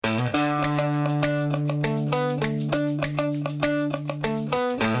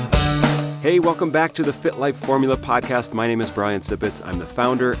Hey, welcome back to the Fit Life Formula podcast. My name is Brian Sipitz. I'm the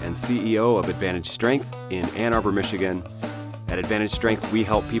founder and CEO of Advantage Strength in Ann Arbor, Michigan. At Advantage Strength, we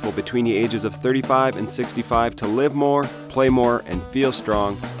help people between the ages of 35 and 65 to live more, play more, and feel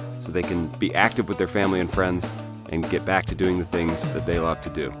strong so they can be active with their family and friends and get back to doing the things that they love to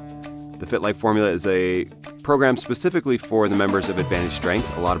do. The Fit Life Formula is a program specifically for the members of Advantage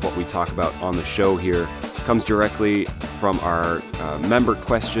Strength. A lot of what we talk about on the show here comes directly from our member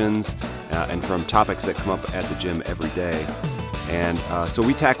questions and from topics that come up at the gym every day. And so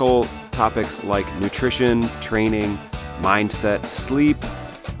we tackle topics like nutrition, training, mindset, sleep,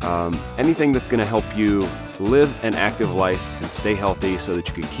 anything that's going to help you live an active life and stay healthy so that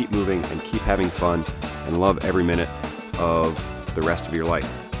you can keep moving and keep having fun and love every minute of the rest of your life.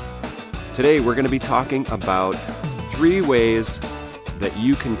 Today, we're going to be talking about 3 ways that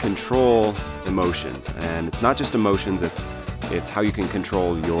you can control emotions. And it's not just emotions, it's how you can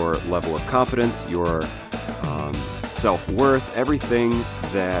control your level of confidence, your self-worth, everything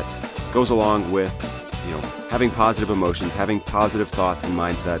that goes along with, having positive emotions, having positive thoughts and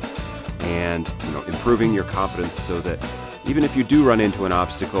mindsets, and, improving your confidence so that even if you do run into an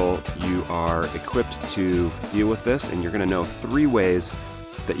obstacle, you are equipped to deal with this, and you're going to know 3 ways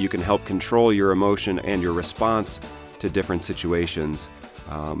that you can help control your emotion and your response to different situations.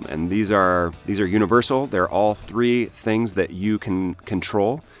 And these are universal. They're all 3 things that you can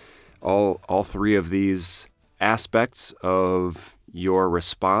control. All 3 of these aspects of your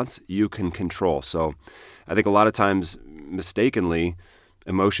response you can control. So I think a lot of times, mistakenly,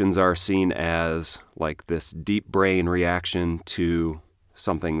 emotions are seen as like this deep brain reaction to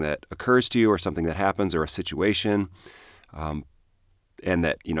something that occurs to you or something that happens or a situation. And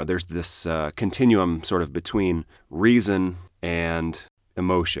that, there's this continuum sort of between reason and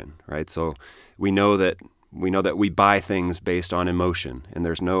emotion, right? So we know that we buy things based on emotion, and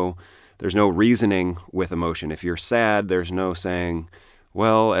there's no reasoning with emotion. If you're sad, there's no saying,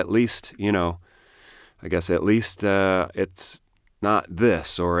 well, at least, it's not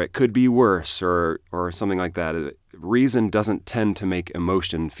this, or it could be worse, or something like that. Reason doesn't tend to make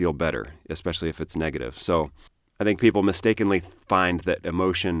emotion feel better, especially if it's negative. So I think people mistakenly find that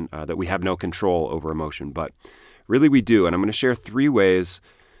emotion, that we have no control over emotion, but really we do. And I'm going to share 3 ways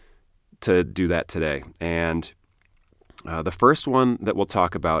to do that today. And the first one that we'll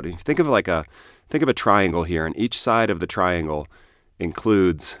talk about, if you think of a triangle here, and each side of the triangle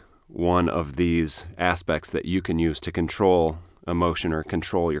includes one of these aspects that you can use to control emotion or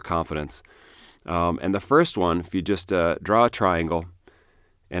control your confidence. And the first one, if you just draw a triangle,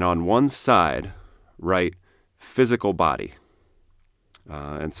 and on one side, write physical body.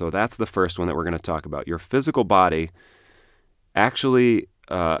 And so that's the first one that we're going to talk about. Your physical body actually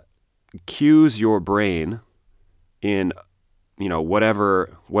cues your brain in, whatever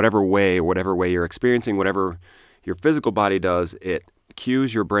way you're experiencing, whatever your physical body does, it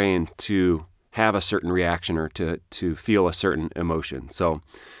cues your brain to have a certain reaction or to feel a certain emotion. So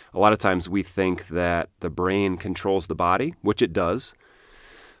a lot of times we think that the brain controls the body, which it does.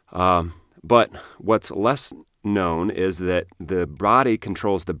 But what's less known is that the body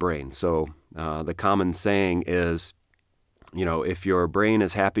controls the brain. So the common saying is, if your brain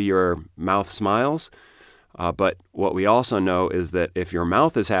is happy, your mouth smiles. But what we also know is that if your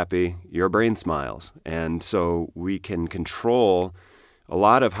mouth is happy, your brain smiles. And so we can control a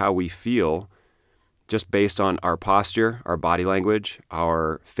lot of how we feel just based on our posture, our body language,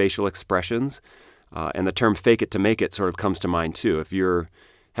 our facial expressions. And the term fake it to make it sort of comes to mind too. If you're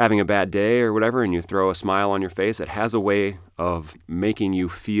having a bad day or whatever, and you throw a smile on your face, it has a way of making you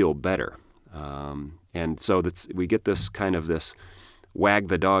feel better. And so we get this kind of this wag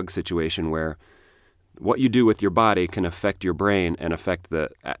the dog situation where what you do with your body can affect your brain and affect the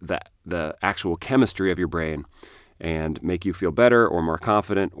actual chemistry of your brain and make you feel better or more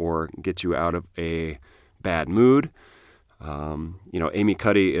confident or get you out of a bad mood. Amy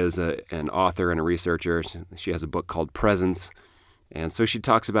Cuddy is an author and a researcher. She has a book called Presence. And so she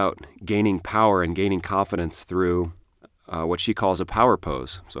talks about gaining power and gaining confidence through what she calls a power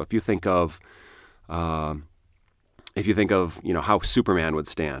pose. So if you think of how Superman would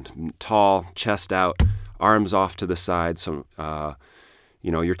stand, tall, chest out, arms off to the side. So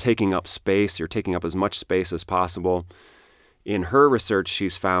you're taking up space. You're taking up as much space as possible. In her research,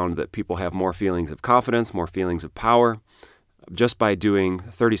 she's found that people have more feelings of confidence, more feelings of power, just by doing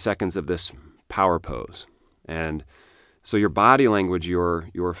 30 seconds of this power pose. And so your body language,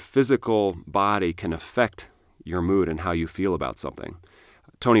 your physical body can affect your mood and how you feel about something.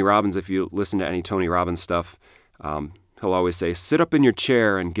 Tony Robbins, if you listen to any Tony Robbins stuff, he'll always say, sit up in your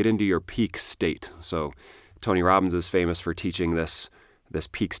chair and get into your peak state. So Tony Robbins is famous for teaching this this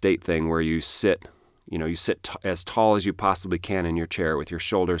peak state thing where you sit as tall as you possibly can in your chair with your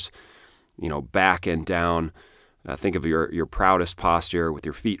shoulders, back and down. Think of your proudest posture with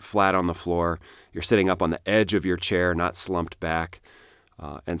your feet flat on the floor. You're sitting up on the edge of your chair, not slumped back.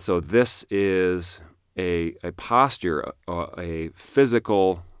 And so this is a posture, a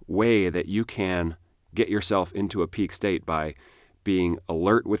physical way that you can get yourself into a peak state by being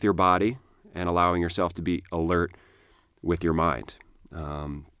alert with your body and allowing yourself to be alert with your mind.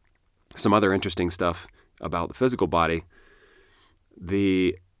 Some other interesting stuff about the physical body.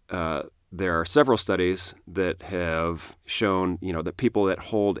 There are several studies that have shown, that people that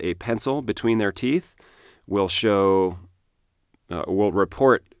hold a pencil between their teeth will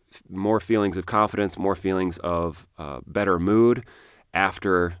report more feelings of confidence, more feelings of better mood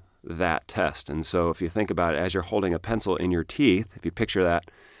after that test. And so if you think about it, as you're holding a pencil in your teeth, if you picture that,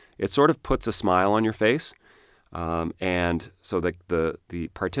 it sort of puts a smile on your face. And so the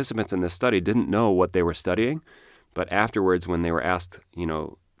participants in this study didn't know what they were studying, but afterwards when they were asked,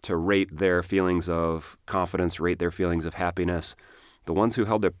 to rate their feelings of confidence, rate their feelings of happiness, the ones who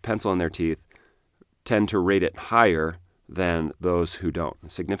held their pencil in their teeth tend to rate it higher than those who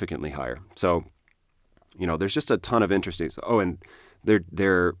don't, significantly higher. So, there's just a ton of interesting stuff. Oh, and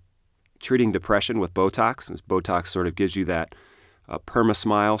they're treating depression with Botox. Botox sort of gives you that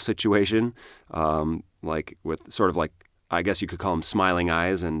perma-smile situation, like with sort of like, I guess you could call them smiling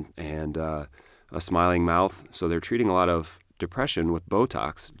eyes and a smiling mouth. So they're treating a lot of depression with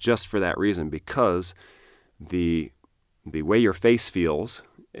Botox just for that reason, because the way your face feels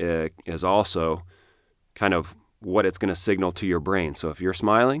is also kind of what it's going to signal to your brain. So if you're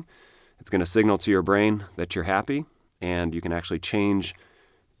smiling, it's going to signal to your brain that you're happy, and you can actually change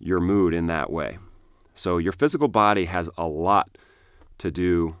your mood in that way. So your physical body has a lot to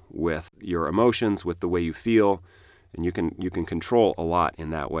do with your emotions, with the way you feel, and you can control a lot in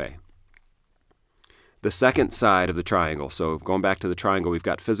that way. The second side of the triangle, so going back to the triangle, we've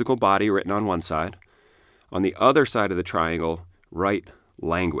got physical body written on one side. On the other side of the triangle, write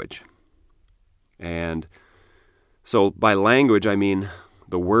language. And so by language, I mean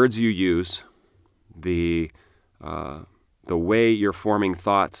the words you use, the way you're forming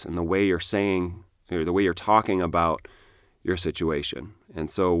thoughts, and the way you're saying, or the way you're talking about your situation. And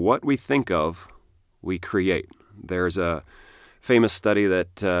so what we think of, we create. There's a famous study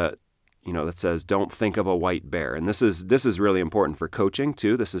that that says, don't think of a white bear. And this is really important for coaching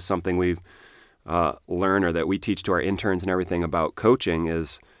too. This is something we've learned, or that we teach to our interns and everything about coaching,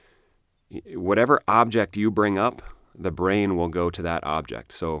 is whatever object you bring up, the brain will go to that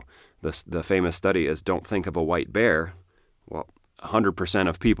object. So the famous study is, don't think of a white bear. Well, 100%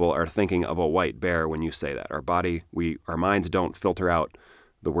 of people are thinking of a white bear when you say that. Our minds don't filter out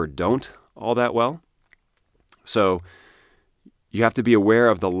the word don't all that well. So you have to be aware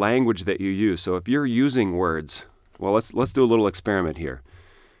of the language that you use. So if you're using words, well, let's do a little experiment here.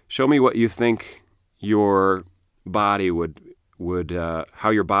 Show me what you think your body would how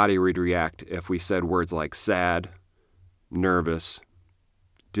your body would react if we said words like sad, nervous,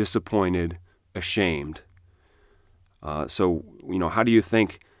 disappointed, ashamed. So how do you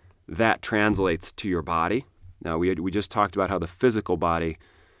think that translates to your body? Now, we just talked about how the physical body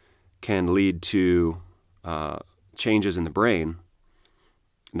can lead to changes in the brain,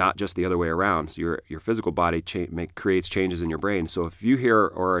 not just the other way around. So your physical body creates changes in your brain. So if you hear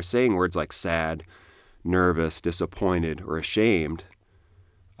or are saying words like sad, nervous, disappointed, or ashamed,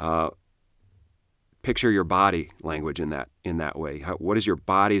 picture your body language in that way. What is your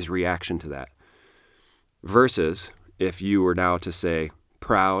body's reaction to that? Versus if you were now to say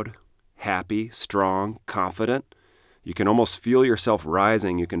proud, happy, strong, confident, you can almost feel yourself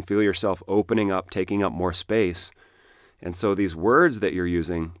rising. You can feel yourself opening up, taking up more space. And so these words that you're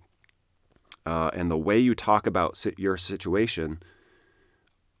using and the way you talk about your situation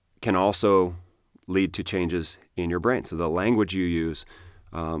can also lead to changes in your brain. So the language you use,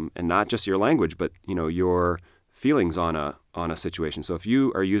 and not just your language, but your feelings on a situation. So if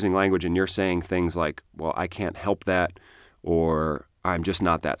you are using language and you're saying things like, well, I can't help that, or I'm just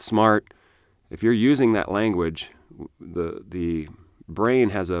not that smart, if you're using that language, the brain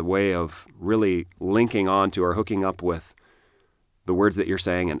has a way of really linking onto or hooking up with the words that you're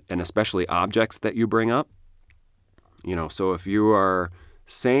saying, and especially objects that you bring up. So if you are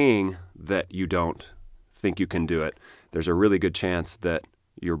saying that you don't think you can do it, there's a really good chance that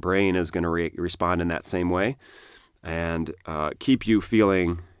your brain is going to respond in that same way and keep you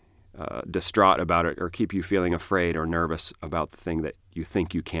feeling distraught about it, or keep you feeling afraid or nervous about the thing that you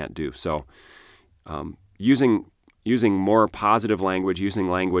think you can't do. So using more positive language, using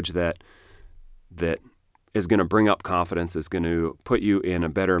language that is going to bring up confidence, is going to put you in a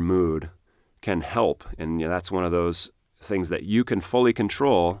better mood, can help. And that's one of those things that you can fully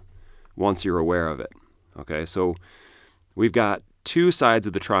control once you're aware of it. Okay, so we've got two sides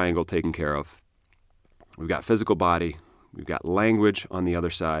of the triangle taken care of. We've got physical body, we've got language on the other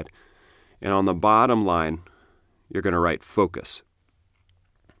side, and on the bottom line, you're going to write focus.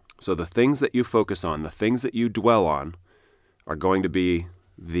 So the things that you focus on, the things that you dwell on, are going to be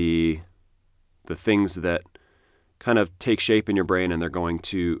the things that kind of take shape in your brain, and they're going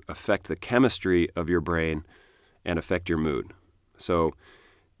to affect the chemistry of your brain and affect your mood. So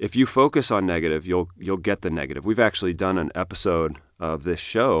if you focus on negative, you'll get the negative. We've actually done an episode of this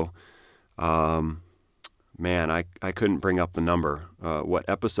show. I couldn't bring up the number, what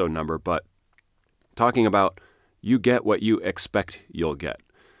episode number, but talking about you get what you expect you'll get.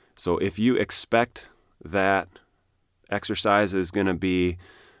 So if you expect that exercise is going to be,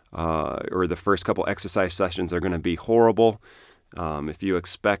 or the first couple exercise sessions are going to be horrible, if you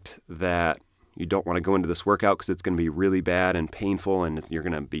expect that you don't want to go into this workout because it's going to be really bad and painful and you're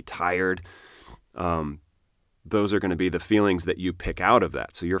going to be tired, those are going to be the feelings that you pick out of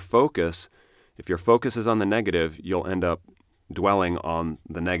that. So if your focus is on the negative, you'll end up dwelling on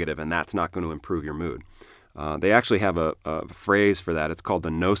the negative, and that's not going to improve your mood. They actually have a phrase for that. It's called the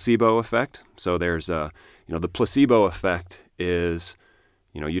nocebo effect. So there's the placebo effect is,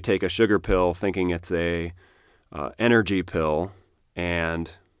 you take a sugar pill thinking it's a energy pill,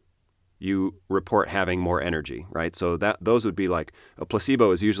 and you report having more energy, right? So those would be like, a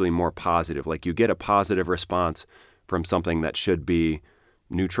placebo is usually more positive. Like you get a positive response from something that should be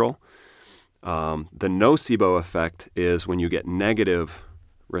neutral. The nocebo effect is when you get negative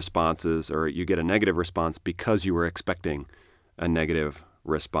responses, or you get a negative response because you were expecting a negative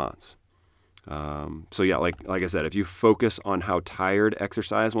response. Like I said, if you focus on how tired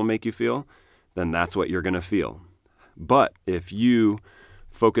exercise will make you feel, then that's what you're going to feel. But if you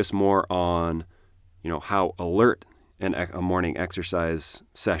focus more on, how alert a morning exercise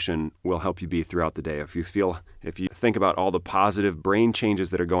session will help you be throughout the day. If you think about all the positive brain changes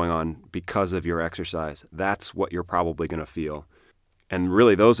that are going on because of your exercise, that's what you're probably going to feel. And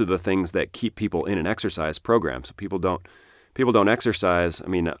really, those are the things that keep people in an exercise program. So people don't exercise. I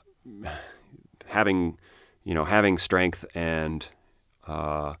mean, having strength and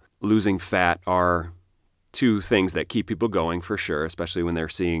losing fat are two things that keep people going for sure, especially when they're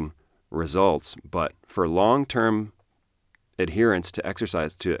seeing results. But for long-term adherence to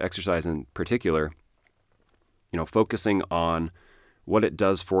exercise in particular, focusing on what it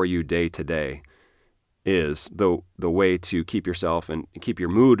does for you day to day is the way to keep yourself and keep your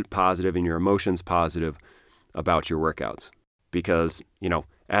mood positive and your emotions positive about your workouts. Because,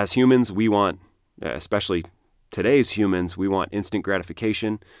 as humans, we want, especially today's humans, we want instant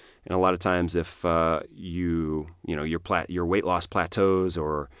gratification. And a lot of times if your weight loss plateaus,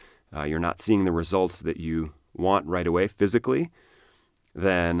 or you're not seeing the results that you want right away physically,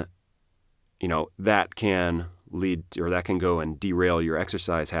 then that can lead, or that can go and derail your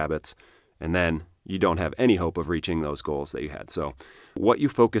exercise habits, and then you don't have any hope of reaching those goals that you had. So what you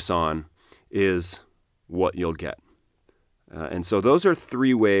focus on is what you'll get. And so those are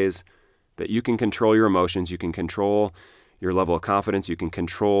three ways that you can control your emotions. You can control your level of confidence. You can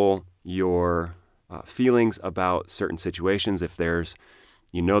control your feelings about certain situations. If there's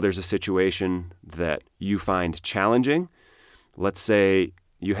a situation that you find challenging, let's say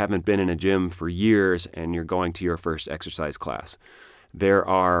you haven't been in a gym for years and you're going to your first exercise class. There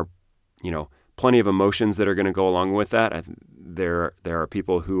are, plenty of emotions that are going to go along with that. There are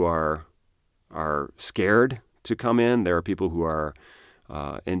people who are scared to come in. There are people who are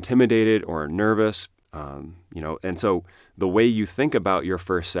intimidated or nervous, and so the way you think about your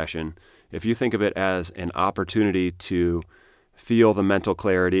first session, if you think of it as an opportunity to feel the mental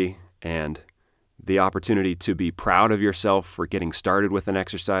clarity and the opportunity to be proud of yourself for getting started with an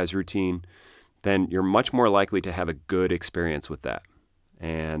exercise routine, then you're much more likely to have a good experience with that.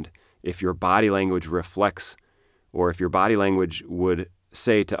 And if your body language reflects, or if your body language would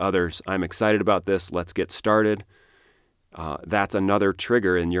say to others, I'm excited about this, let's get started, that's another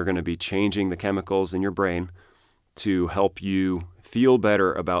trigger, and you're going to be changing the chemicals in your brain to help you feel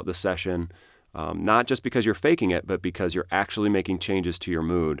better about the session, not just because you're faking it, but because you're actually making changes to your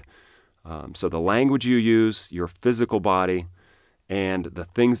mood. So the language you use, your physical body, and the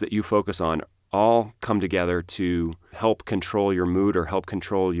things that you focus on all come together to help control your mood or help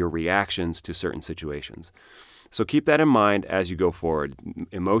control your reactions to certain situations. So keep that in mind as you go forward.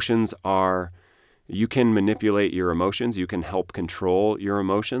 You can manipulate your emotions. You can help control your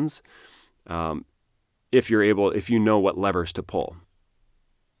emotions if you know what levers to pull.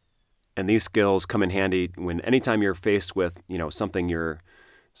 And these skills come in handy when anytime you're faced with, something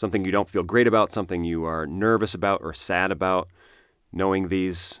you don't feel great about, something you are nervous about or sad about. Knowing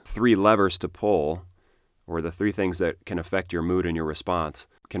these 3 levers to pull, or the 3 things that can affect your mood and your response,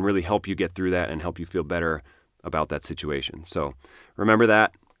 can really help you get through that and help you feel better about that situation. So remember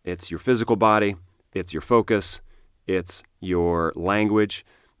that. It's your physical body, it's your focus, it's your language.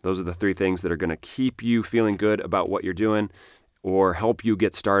 Those are the 3 things that are going to keep you feeling good about what you're doing, or help you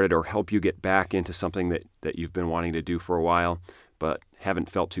get started, or help you get back into something that you've been wanting to do for a while, but haven't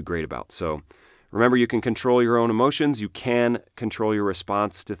felt too great about. So remember, you can control your own emotions. You can control your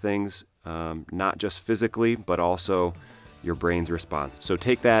response to things, not just physically, but also your brain's response. So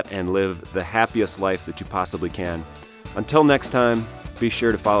take that and live the happiest life that you possibly can. Until next time, be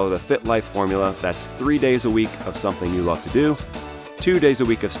sure to follow the Fit Life formula. That's 3 days a week of something you love to do, 2 days a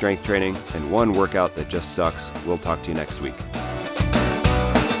week of strength training, and 1 workout that just sucks. We'll talk to you next week.